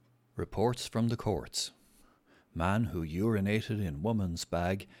Reports from the courts. Man who urinated in woman's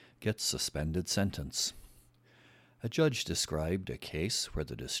bag gets suspended sentence. A judge described a case where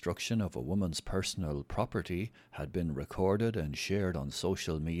the destruction of a woman's personal property had been recorded and shared on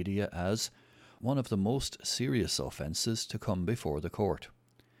social media as one of the most serious offences to come before the court.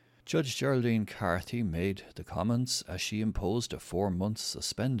 Judge Geraldine Carthy made the comments as she imposed a 4-month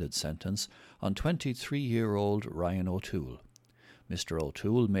suspended sentence on 23-year-old Ryan O'Toole. Mr.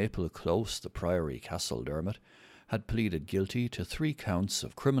 O'Toole, Maple Close, the Priory, Castledermot, had pleaded guilty to 3 counts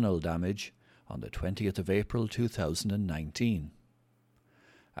of criminal damage on the 20th of April 2019.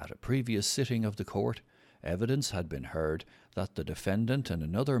 At a previous sitting of the court, evidence had been heard that the defendant and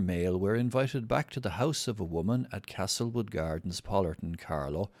another male were invited back to the house of a woman at Castlewood Gardens, Pollerton,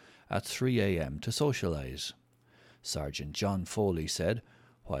 Carlow, at 3 a.m. to socialise. Sergeant John Foley said,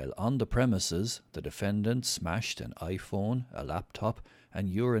 while on the premises, the defendant smashed an iPhone, a laptop, and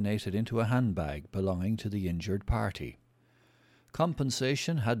urinated into a handbag belonging to the injured party.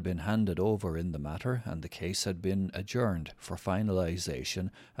 Compensation had been handed over in the matter and the case had been adjourned for finalisation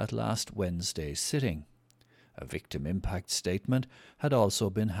at last Wednesday's sitting. A victim impact statement had also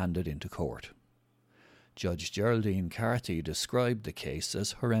been handed into court. Judge Geraldine Carthy described the case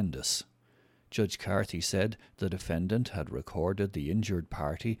as horrendous. Judge Carthy said the defendant had recorded the injured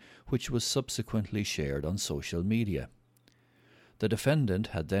party, which was subsequently shared on social media. The defendant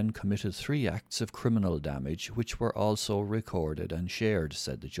had then committed 3 acts of criminal damage which were also recorded and shared,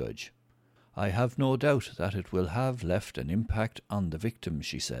 said the judge. I have no doubt that it will have left an impact on the victim,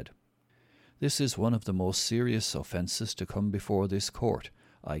 she said. This is one of the most serious offences to come before this court.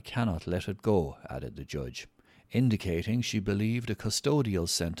 I cannot let it go, added the judge, indicating she believed a custodial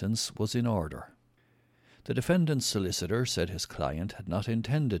sentence was in order. The defendant's solicitor said his client had not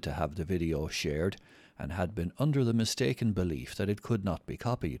intended to have the video shared and had been under the mistaken belief that it could not be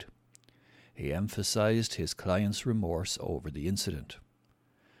copied. He emphasised his client's remorse over the incident.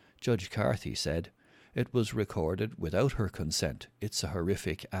 Judge Carthy said, "It was recorded without her consent. It's a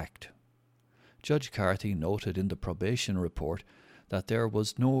horrific act." Judge Carthy noted in the probation report that there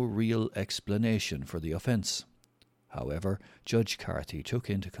was no real explanation for the offence. However, Judge Carthy took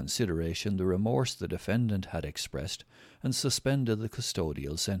into consideration the remorse the defendant had expressed and suspended the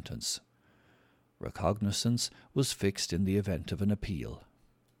custodial sentence. Recognizance was fixed in the event of an appeal.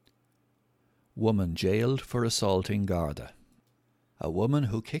 Woman jailed for assaulting Garda. A woman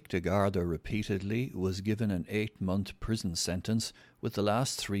who kicked a Garda repeatedly was given an 8-month prison sentence with the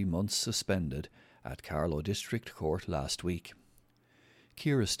last 3 months suspended at Carlow District Court last week.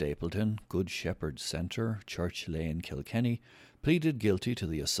 Ciara Stapleton, Good Shepherd Centre, Church Lane, Kilkenny, pleaded guilty to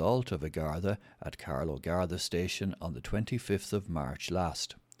the assault of a Garda at Carlow Garda Station on the 25th of March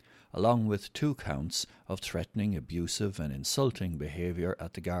last, along with 2 counts of threatening, abusive and insulting behaviour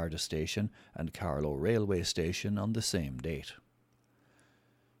at the Garda Station and Carlow Railway Station on the same date.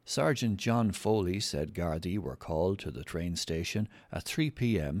 Sergeant John Foley said Gardaí were called to the train station at 3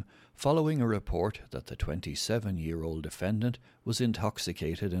 p.m. following a report that the 27-year-old defendant was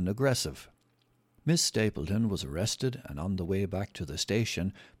intoxicated and aggressive. Miss Stapleton was arrested and on the way back to the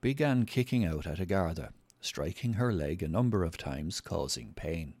station began kicking out at a Garda, striking her leg a number of times, causing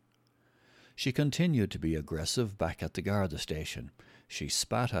pain. She continued to be aggressive back at the Garda station. She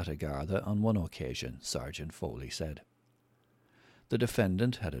spat at a Garda on one occasion, Sergeant Foley said. The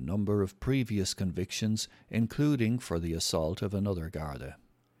defendant had a number of previous convictions, including for the assault of another Garda.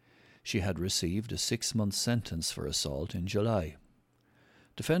 She had received a 6-month sentence for assault in July.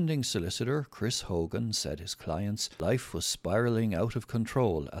 Defending solicitor Chris Hogan said his client's life was spiralling out of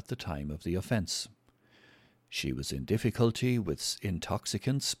control at the time of the offence. She was in difficulty with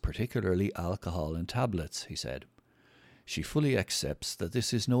intoxicants, particularly alcohol and tablets, he said. She fully accepts that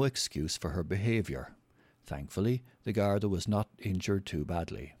this is no excuse for her behaviour. Thankfully, the Garda was not injured too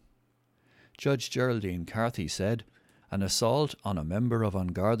badly. Judge Geraldine Carthy said, "An assault on a member of An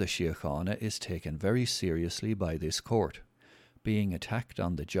Garda Síochána is taken very seriously by this court. Being attacked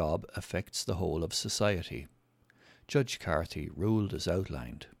on the job affects the whole of society." Judge Carthy ruled as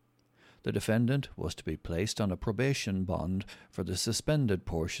outlined. The defendant was to be placed on a probation bond for the suspended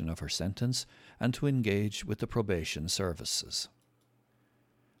portion of her sentence and to engage with the probation services.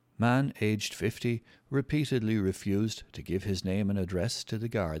 Man aged 50 repeatedly refused to give his name and address to the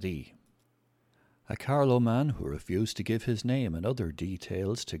Gardaí. A Carlow man who refused to give his name and other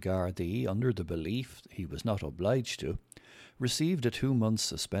details to Gardaí under the belief he was not obliged to, received a 2-month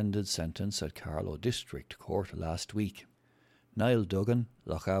suspended sentence at Carlow District Court last week. Niall Duggan,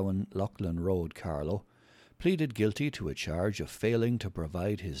 Lochawan, Loughlin Road, Carlow, pleaded guilty to a charge of failing to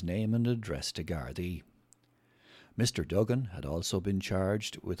provide his name and address to Gardaí. Mr. Duggan had also been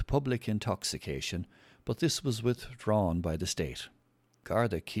charged with public intoxication, but this was withdrawn by the state.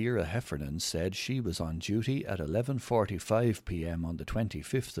 Garda Ciara Heffernan said she was on duty at 11:45 p.m. on the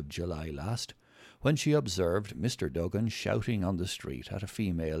 25th of July last, when she observed Mr. Duggan shouting on the street at a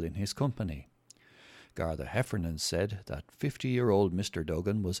female in his company. Garda Heffernan said that 50-year-old Mr.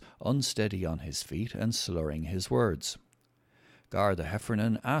 Duggan was unsteady on his feet and slurring his words. Garda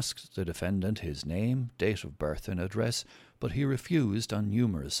Heffernan asked the defendant his name, date of birth and address, but he refused on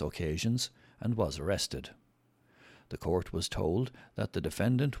numerous occasions and was arrested. The court was told that the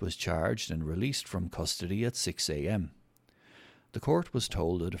defendant was charged and released from custody at 6 a.m. The court was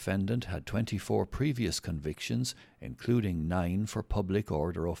told the defendant had 24 previous convictions, including 9 for public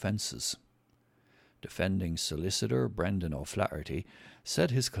order offences. Defending solicitor Brendan O'Flaherty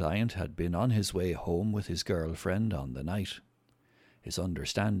said his client had been on his way home with his girlfriend on the night. His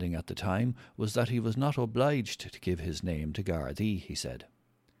understanding at the time was that he was not obliged to give his name to Gardaí, he said.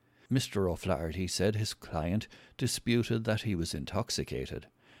 Mr. O'Flaherty said his client disputed that he was intoxicated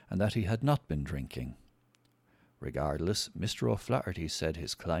and that he had not been drinking. Regardless, Mr. O'Flaherty said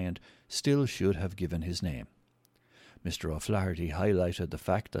his client still should have given his name. Mr. O'Flaherty highlighted the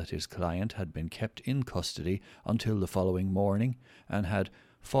fact that his client had been kept in custody until the following morning and had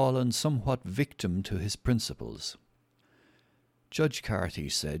fallen somewhat victim to his principles. Judge Carthy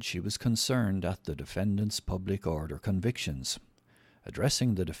said she was concerned at the defendant's public order convictions.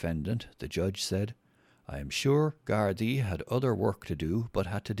 Addressing the defendant, the judge said, "I am sure Gardaí had other work to do but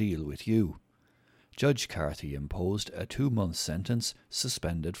had to deal with you." Judge Carthy imposed a 2-month sentence,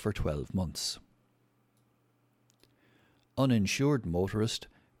 suspended for 12 months. Uninsured motorist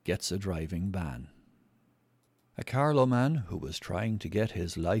gets a driving ban. A Carlow man who was trying to get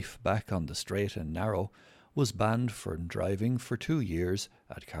his life back on the straight and narrow was banned from driving for 2 years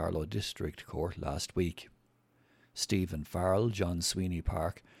at Carlow District Court last week. Stephen Farrell, John Sweeney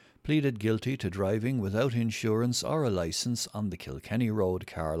Park, pleaded guilty to driving without insurance or a licence on the Kilkenny Road,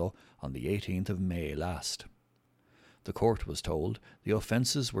 Carlow, on the 18th of May last. The court was told the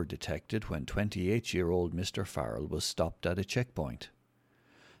offences were detected when 28-year-old Mr. Farrell was stopped at a checkpoint.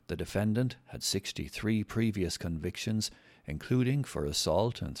 The defendant had 63 previous convictions, including for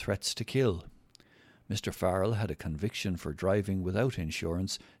assault and threats to kill. Mr. Farrell had a conviction for driving without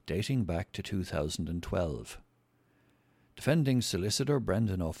insurance dating back to 2012. Defending solicitor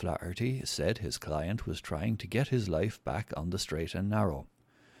Brendan O'Flaherty said his client was trying to get his life back on the straight and narrow.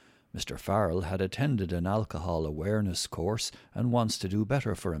 Mr. Farrell had attended an alcohol awareness course and wants to do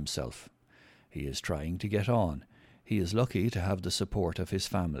better for himself. He is trying to get on. He is lucky to have the support of his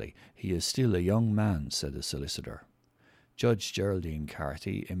family. He is still a young man, said the solicitor. Judge Geraldine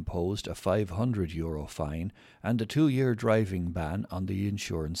Carthy imposed a €500 fine and a 2-year driving ban on the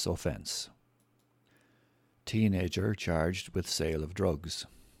insurance offence. Teenager charged with sale of drugs.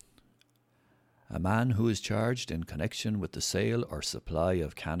 A man who is charged in connection with the sale or supply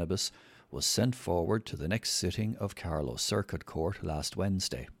of cannabis was sent forward to the next sitting of Carlow Circuit Court last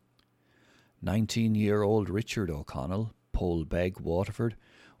Wednesday. 19-year-old Richard O'Connell, Polbeg, Waterford,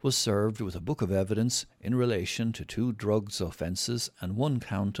 was served with a book of evidence in relation to 2 drugs offences and 1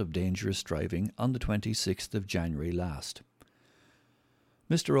 count of dangerous driving on the 26th of January last.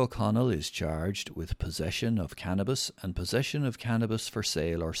 Mr. O'Connell is charged with possession of cannabis and possession of cannabis for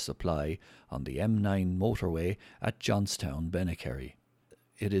sale or supply on the M9 motorway at Johnstown, Bennekerry.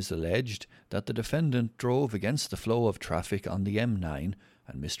 It is alleged that the defendant drove against the flow of traffic on the M9,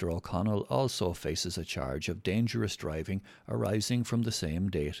 and Mr. O'Connell also faces a charge of dangerous driving arising from the same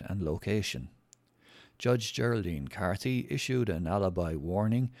date and location. Judge Geraldine Carthy issued an alibi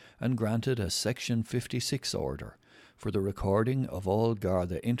warning and granted a Section 56 order for the recording of all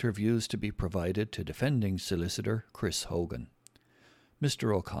Garda interviews to be provided to defending solicitor Chris Hogan.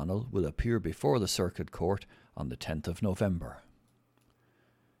 Mr. O'Connell will appear before the Circuit Court on the 10th of November.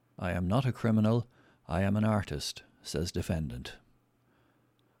 "I am not a criminal, I am an artist," says defendant.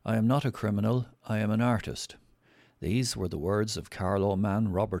 "I am not a criminal, I am an artist." These were the words of Carlow man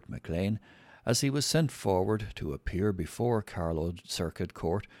Robert McLean as he was sent forward to appear before Carlow Circuit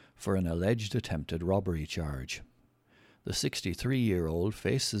Court for an alleged attempted robbery charge. The 63-year-old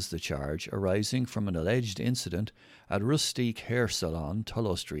faces the charge arising from an alleged incident at Rustique Hair Salon,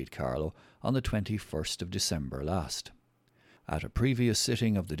 Tullow Street, Carlow, on the 21st of December last. At a previous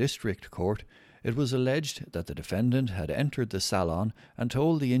sitting of the District Court, it was alleged that the defendant had entered the salon and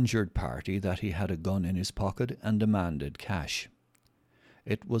told the injured party that he had a gun in his pocket and demanded cash.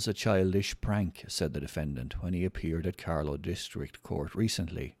 "It was a childish prank," said the defendant when he appeared at Carlow District Court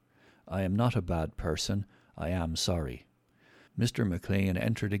recently. "I am not a bad person. I am sorry." Mr. McLean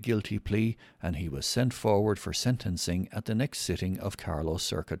entered a guilty plea and he was sent forward for sentencing at the next sitting of Carlow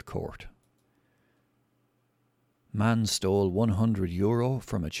Circuit Court. Man stole €100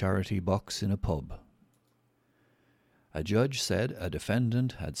 from a charity box in a pub. A judge said a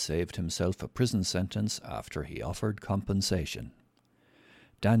defendant had saved himself a prison sentence after he offered compensation.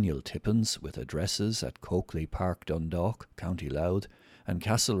 Daniel Tippins, with addresses at Coakley Park, Dundalk, County Louth, and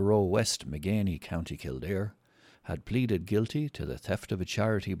Castle Row West, Maganey, County Kildare, had pleaded guilty to the theft of a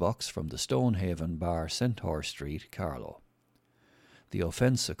charity box from the Stonehaven Bar, Centaur Street, Carlow. The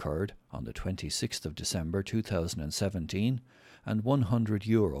offence occurred on the 26th of December 2017, and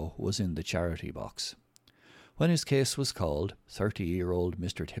 €100 was in the charity box. When his case was called, 30-year-old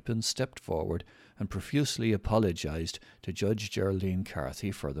Mr. Tippins stepped forward and profusely apologised to Judge Geraldine Carthy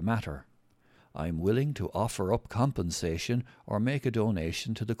for the matter. "I'm willing to offer up compensation or make a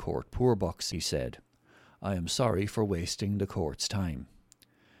donation to the court poor box," he said. "I am sorry for wasting the court's time."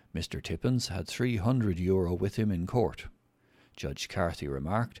 Mr. Tippins had €300 with him in court. Judge Carthy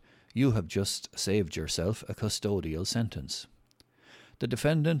remarked, "You have just saved yourself a custodial sentence." The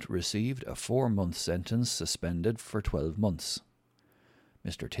defendant received a 4-month sentence suspended for 12 months.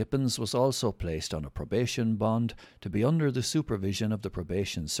 Mr. Tippins was also placed on a probation bond to be under the supervision of the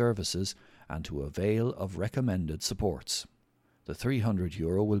probation services and to avail of recommended supports. The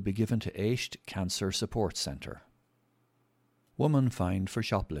 €300 will be given to Aisht Cancer Support Centre. Woman fined for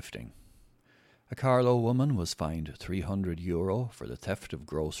shoplifting. A Carlow woman was fined €300 for the theft of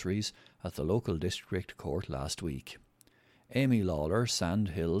groceries at the local district court last week. Amy Lawler, Sand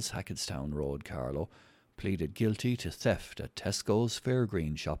Hills, Hackettstown Road, Carlow, pleaded guilty to theft at Tesco's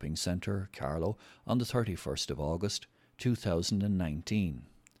Fairgreen Shopping Centre, Carlow, on the 31st of August 2019.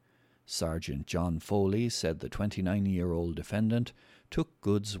 Sergeant John Foley said the 29-year-old defendant took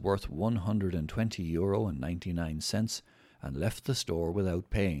goods worth €120.99 and left the store without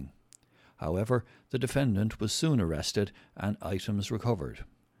paying. However, the defendant was soon arrested and items recovered.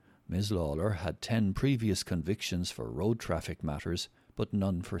 Ms. Lawler had 10 previous convictions for road traffic matters, but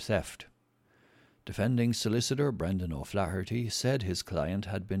none for theft. Defending solicitor Brendan O'Flaherty said his client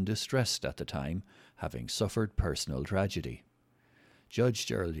had been distressed at the time, having suffered personal tragedy. Judge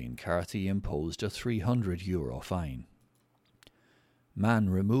Geraldine Carthy imposed a €300 fine. Man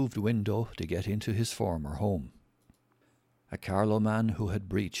removed window to get into his former home. A Carlow man who had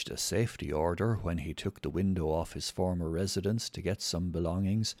breached a safety order when he took the window off his former residence to get some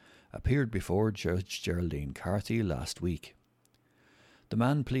belongings appeared before Judge Geraldine Carthy last week. The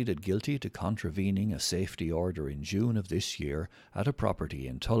man pleaded guilty to contravening a safety order in June of this year at a property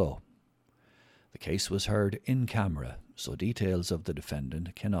in Tullow. The case was heard in camera, so details of the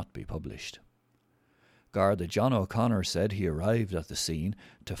defendant cannot be published. Garda John O'Connor said he arrived at the scene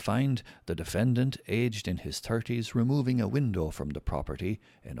to find the defendant, aged in his 30s, removing a window from the property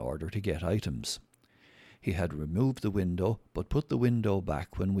in order to get items. He had removed the window but put the window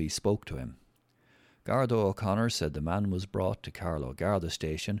back when we spoke to him. Garda O'Connor said the man was brought to Carlow Garda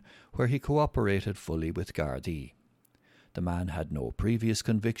Station, where he cooperated fully with Gardaí. The man had no previous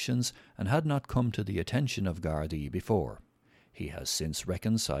convictions and had not come to the attention of Gardaí before. He has since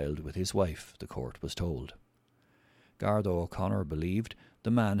reconciled with his wife, the court was told. Garda O'Connor believed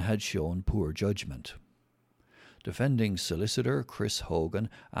the man had shown poor judgment. Defending solicitor Chris Hogan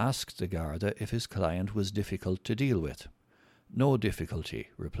asked the Garda if his client was difficult to deal with. "No difficulty,"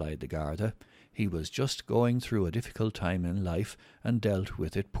 replied the Garda. "He was just going through a difficult time in life and dealt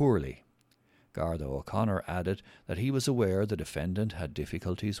with it poorly." Garda O'Connor added that he was aware the defendant had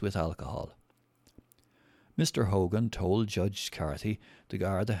difficulties with alcohol. Mr. Hogan told Judge Carthy the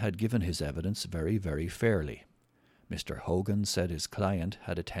Garda had given his evidence very, very fairly. Mr. Hogan said his client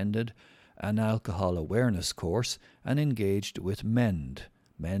had attended an alcohol awareness course and engaged with MEND,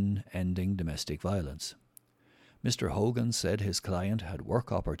 Men Ending Domestic Violence. Mr. Hogan said his client had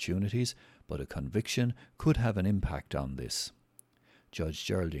work opportunities, but a conviction could have an impact on this. Judge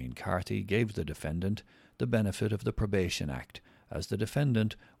Geraldine Carthy gave the defendant the benefit of the Probation Act, as the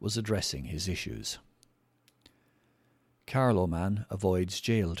defendant was addressing his issues. Carlow man avoids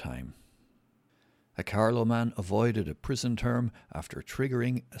jail time. A Carlow man avoided a prison term after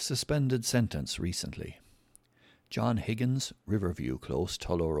triggering a suspended sentence recently. John Higgins, Riverview Close,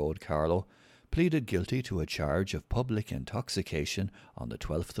 Tullow Road, Carlow, pleaded guilty to a charge of public intoxication on the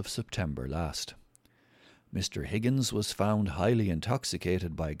 12th of September last. Mr. Higgins was found highly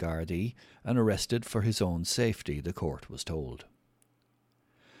intoxicated by Gardaí and arrested for his own safety, the court was told.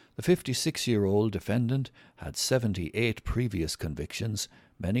 The 56-year-old defendant had 78 previous convictions,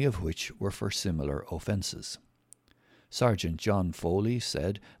 many of which were for similar offences. Sergeant John Foley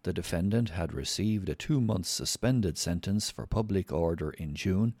said the defendant had received a 2-month suspended sentence for public order in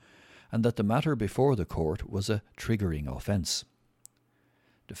June, and that the matter before the court was a triggering offence.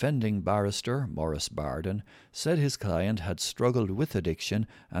 Defending barrister Maurice Barden said his client had struggled with addiction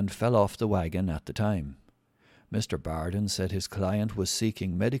and fell off the wagon at the time. Mr. Barden said his client was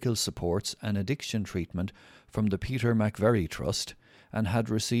seeking medical supports and addiction treatment from the Peter McVerry Trust and had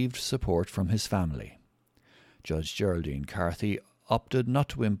received support from his family. Judge Geraldine Carthy opted not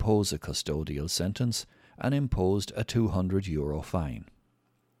to impose a custodial sentence and imposed a €200 fine.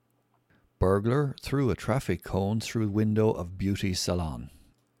 Burglar threw a traffic cone through window of beauty salon.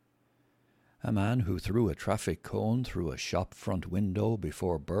 A man who threw a traffic cone through a shop front window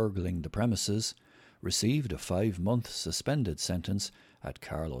before burgling the premises received a 5-month suspended sentence at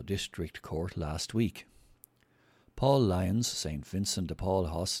Carlow District Court last week. Paul Lyons, St. Vincent de Paul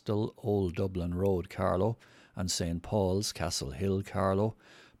Hostel, Old Dublin Road, Carlow, and St. Paul's, Castle Hill, Carlow,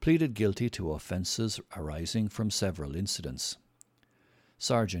 pleaded guilty to offences arising from several incidents.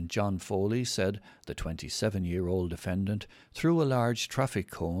 Sergeant John Foley said the 27-year-old defendant threw a large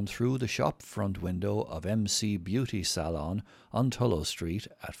traffic cone through the shop front window of MC Beauty Salon on Tullow Street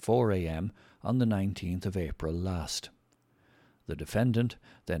at 4 a.m. on the 19th of April last. The defendant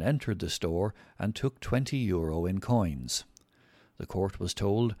then entered the store and took €20 in coins. The court was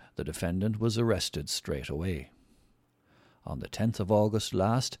told the defendant was arrested straight away. On the 10th of August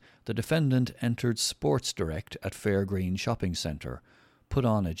last, the defendant entered Sports Direct at Fairgreen Shopping Centre, put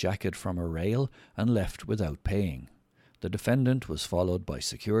on a jacket from a rail and left without paying. The defendant was followed by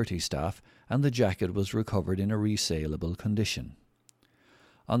security staff and the jacket was recovered in a resaleable condition.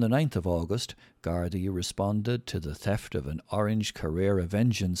 On the 9th of August, Gardaí responded to the theft of an orange Carrera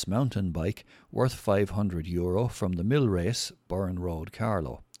Vengeance mountain bike worth €500 from the Mill Race, Burn Road,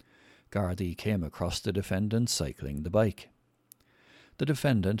 Carlow. Gardaí came across the defendant cycling the bike. The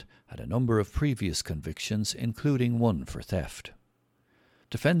defendant had a number of previous convictions, including one for theft.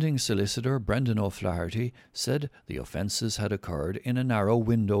 Defending solicitor Brendan O'Flaherty said the offences had occurred in a narrow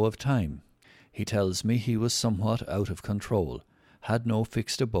window of time. He tells me he was somewhat out of control, had no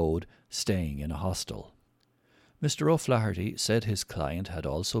fixed abode, staying in a hostel. Mr. O'Flaherty said his client had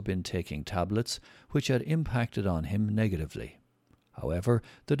also been taking tablets which had impacted on him negatively. However,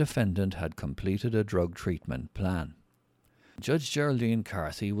 the defendant had completed a drug treatment plan. Judge Geraldine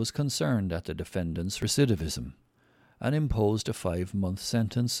Carthy was concerned at the defendant's recidivism and imposed a 5-month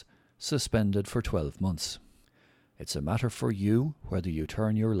sentence, suspended for 12 months. It's a matter for you whether you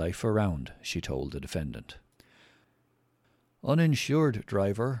turn your life around, she told the defendant. Uninsured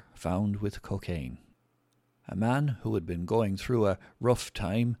driver found with cocaine. A man who had been going through a rough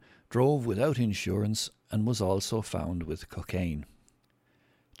time drove without insurance and was also found with cocaine.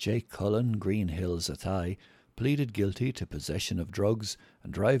 Jake Cullen, Green Hills, Athy, pleaded guilty to possession of drugs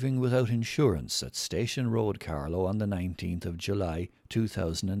and driving without insurance at Station Road, Carlow on the 19th of July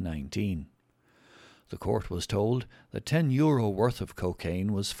 2019. The court was told that €10 worth of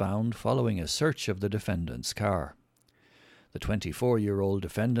cocaine was found following a search of the defendant's car. The 24-year-old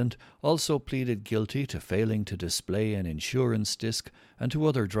defendant also pleaded guilty to failing to display an insurance disc and to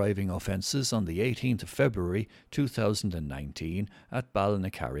other driving offences on the 18th of February 2019 at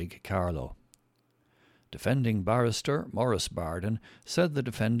Balnacarrig, Carlow. Defending barrister Maurice Barden said the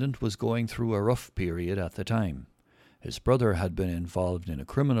defendant was going through a rough period at the time. His brother had been involved in a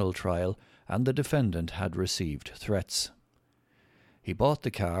criminal trial and the defendant had received threats. He bought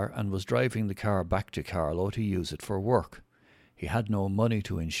the car and was driving the car back to Carlow to use it for work. He had no money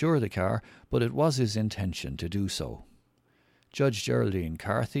to insure the car, but it was his intention to do so. Judge Geraldine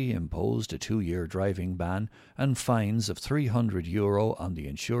Carthy imposed a 2-year driving ban and fines of €300 on the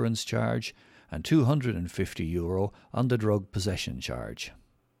insurance charge and €250 on the drug possession charge.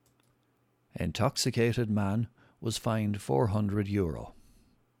 Intoxicated man was fined €400.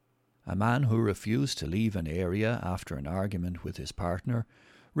 A man who refused to leave an area after an argument with his partner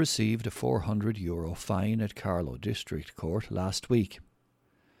received a €400 fine at Carlow District Court last week.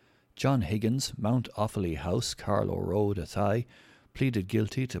 John Higgins, Mount Offaly House, Carlow Road, Athy, pleaded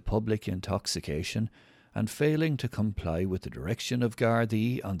guilty to public intoxication and failing to comply with the direction of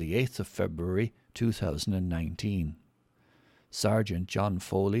Gardaí on the 8th of February 2019. Sergeant John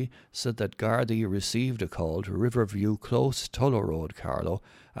Foley said that Gardaí received a call to Riverview Close, Tullow Road, Carlow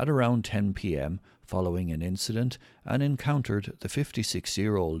at around 10 p.m. following an incident and encountered the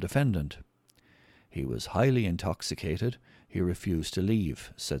 56-year-old defendant. He was highly intoxicated. He refused to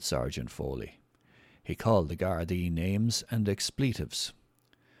leave, said Sergeant Foley. He called the Gardaí names and expletives.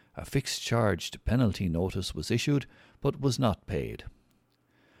 A fixed-charged penalty notice was issued, but was not paid.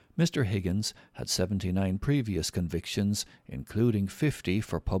 Mr. Higgins had 79 previous convictions, including 50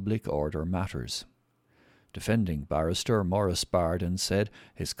 for public order matters. Defending barrister Maurice Barden said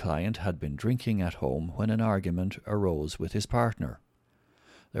his client had been drinking at home when an argument arose with his partner.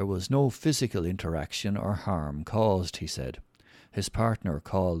 There was no physical interaction or harm caused, he said. His partner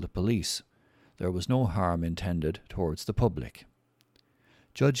called the police. There was no harm intended towards the public.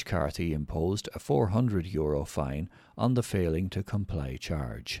 Judge Carthy imposed a €400 fine on the failing to comply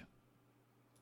charge.